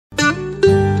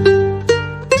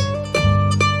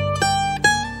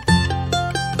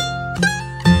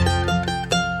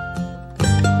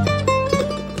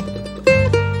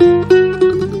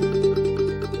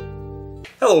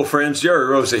Hello friends, Jerry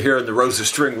Rosa here in the Rosa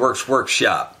String Works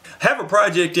workshop. I have a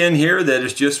project in here that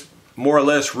is just more or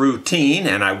less routine,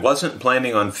 and I wasn't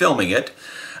planning on filming it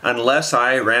unless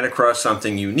I ran across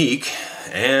something unique,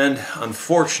 and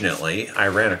unfortunately I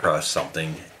ran across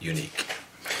something unique.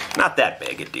 Not that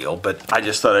big a deal, but I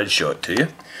just thought I'd show it to you.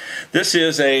 This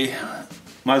is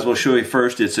might as well show you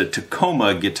first, it's a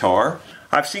Tacoma guitar.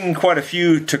 I've seen quite a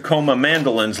few Tacoma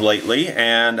mandolins lately,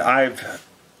 and I've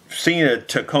seen a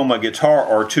Tacoma guitar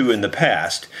or two in the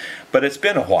past, but it's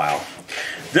been a while.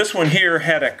 This one here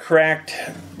had a cracked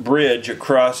bridge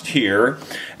across here,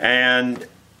 and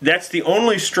that's the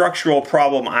only structural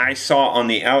problem I saw on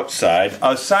the outside,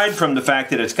 aside from the fact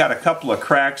that it's got a couple of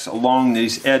cracks along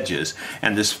these edges,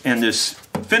 and this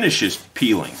finish is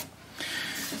peeling.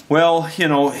 Well, you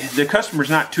know, the customer's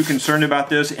not too concerned about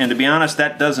this, and to be honest,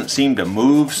 that doesn't seem to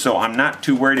move, so I'm not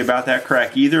too worried about that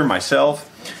crack either myself.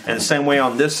 And the same way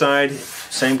on this side,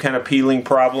 same kind of peeling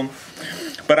problem.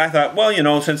 But I thought, well, you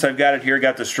know, since I've got it here,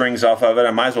 got the strings off of it,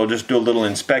 I might as well just do a little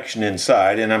inspection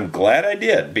inside, and I'm glad I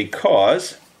did,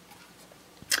 because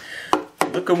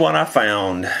look at what I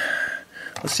found.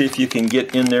 Let's see if you can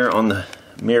get in there on the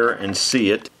mirror and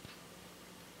see it.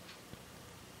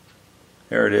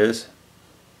 There it is.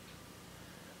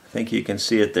 I think you can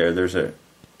see it there. There's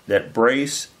that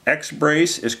brace, X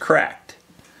brace, is cracked.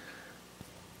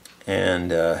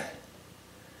 And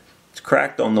it's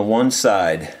cracked on the one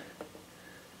side,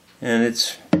 and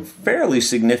it's fairly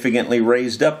significantly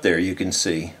raised up there, you can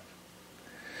see.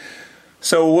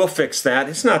 So we'll fix that.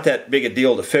 It's not that big a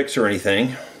deal to fix or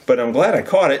anything, but I'm glad I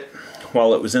caught it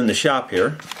while it was in the shop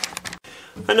here.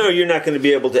 I know you're not going to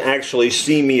be able to actually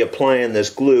see me applying this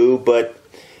glue, but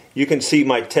you can see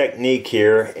my technique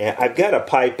here. I've got a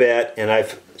pipette and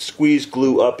I've squeezed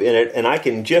glue up in it, and I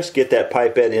can just get that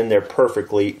pipette in there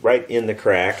perfectly, right in the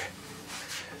crack.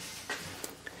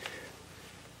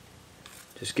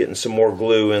 Just getting some more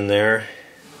glue in there.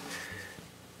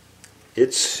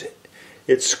 It's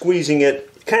squeezing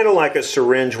it kind of like a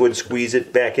syringe would squeeze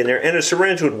it back in there, and a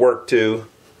syringe would work too.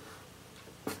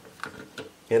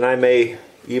 And I may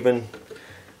even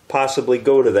possibly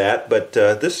go to that, but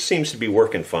this seems to be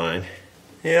working fine.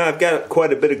 Yeah, I've got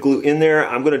quite a bit of glue in there.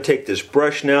 I'm going to take this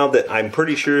brush now that I'm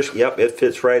pretty sure, yep, it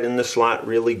fits right in the slot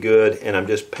really good, and I'm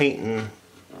just painting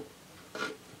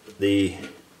the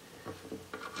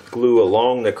glue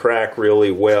along the crack really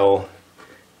well,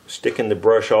 sticking the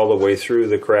brush all the way through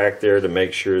the crack there to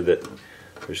make sure that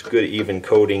there's good even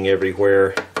coating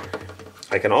everywhere.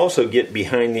 I can also get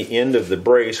behind the end of the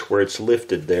brace where it's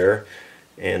lifted there,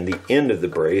 and the end of the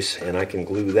brace, and I can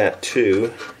glue that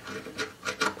too.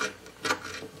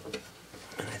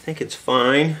 I think it's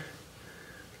fine.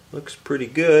 Looks pretty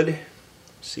good.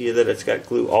 See that it's got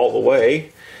glue all the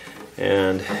way,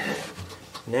 and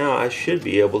now I should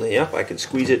be able to, yep, I can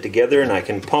squeeze it together and I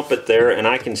can pump it there, and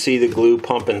I can see the glue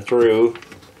pumping through.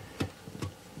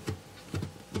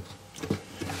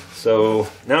 So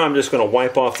now I'm just going to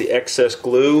wipe off the excess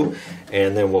glue,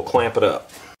 and then we'll clamp it up.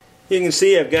 You can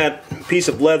see I've got a piece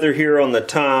of leather here on the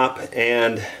top,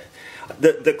 and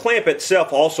the clamp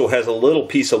itself also has a little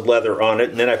piece of leather on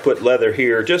it, and then I put leather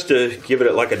here just to give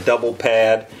it like a double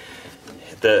pad.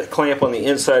 The clamp on the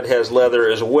inside has leather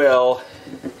as well.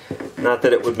 Not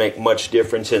that it would make much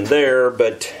difference in there,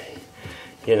 but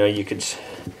you know, you could.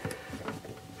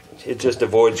 It just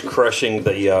avoids crushing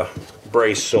the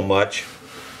brace so much.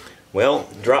 Well,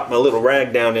 drop my little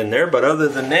rag down in there, but other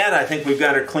than that, I think we've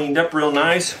got her cleaned up real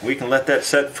nice. We can let that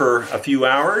set for a few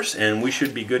hours, and we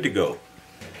should be good to go.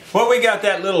 Well, we got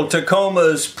that little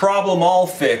Tacoma's problem all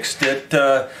fixed.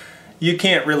 You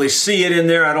can't really see it in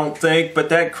there, I don't think, but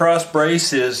that cross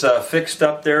brace is fixed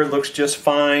up there. It looks just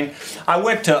fine. I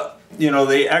went to, you know,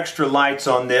 the extra lights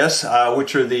on this,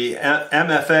 which are the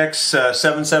MFX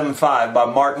 775 by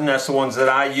Martin. That's the ones that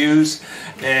I use.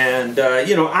 And,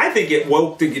 you know, I think it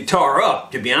woke the guitar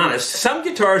up, to be honest. Some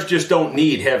guitars just don't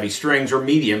need heavy strings or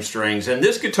medium strings. And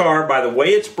this guitar, by the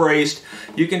way it's braced,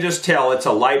 you can just tell it's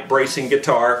a light bracing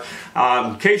guitar.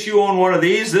 In case you own one of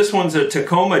these, this one's a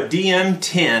Tacoma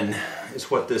Dm10 is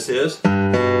what this is.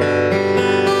 Listen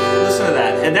to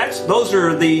that. And those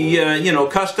are the, you know,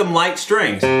 custom light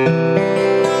strings.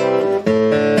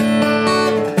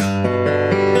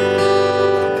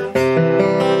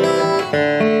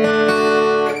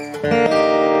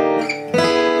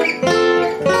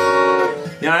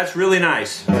 Yeah, that's really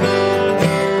nice.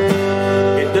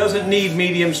 It doesn't need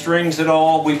medium strings at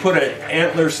all. We put an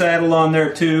antler saddle on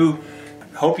there too.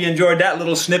 Hope you enjoyed that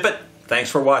little snippet. Thanks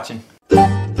for watching.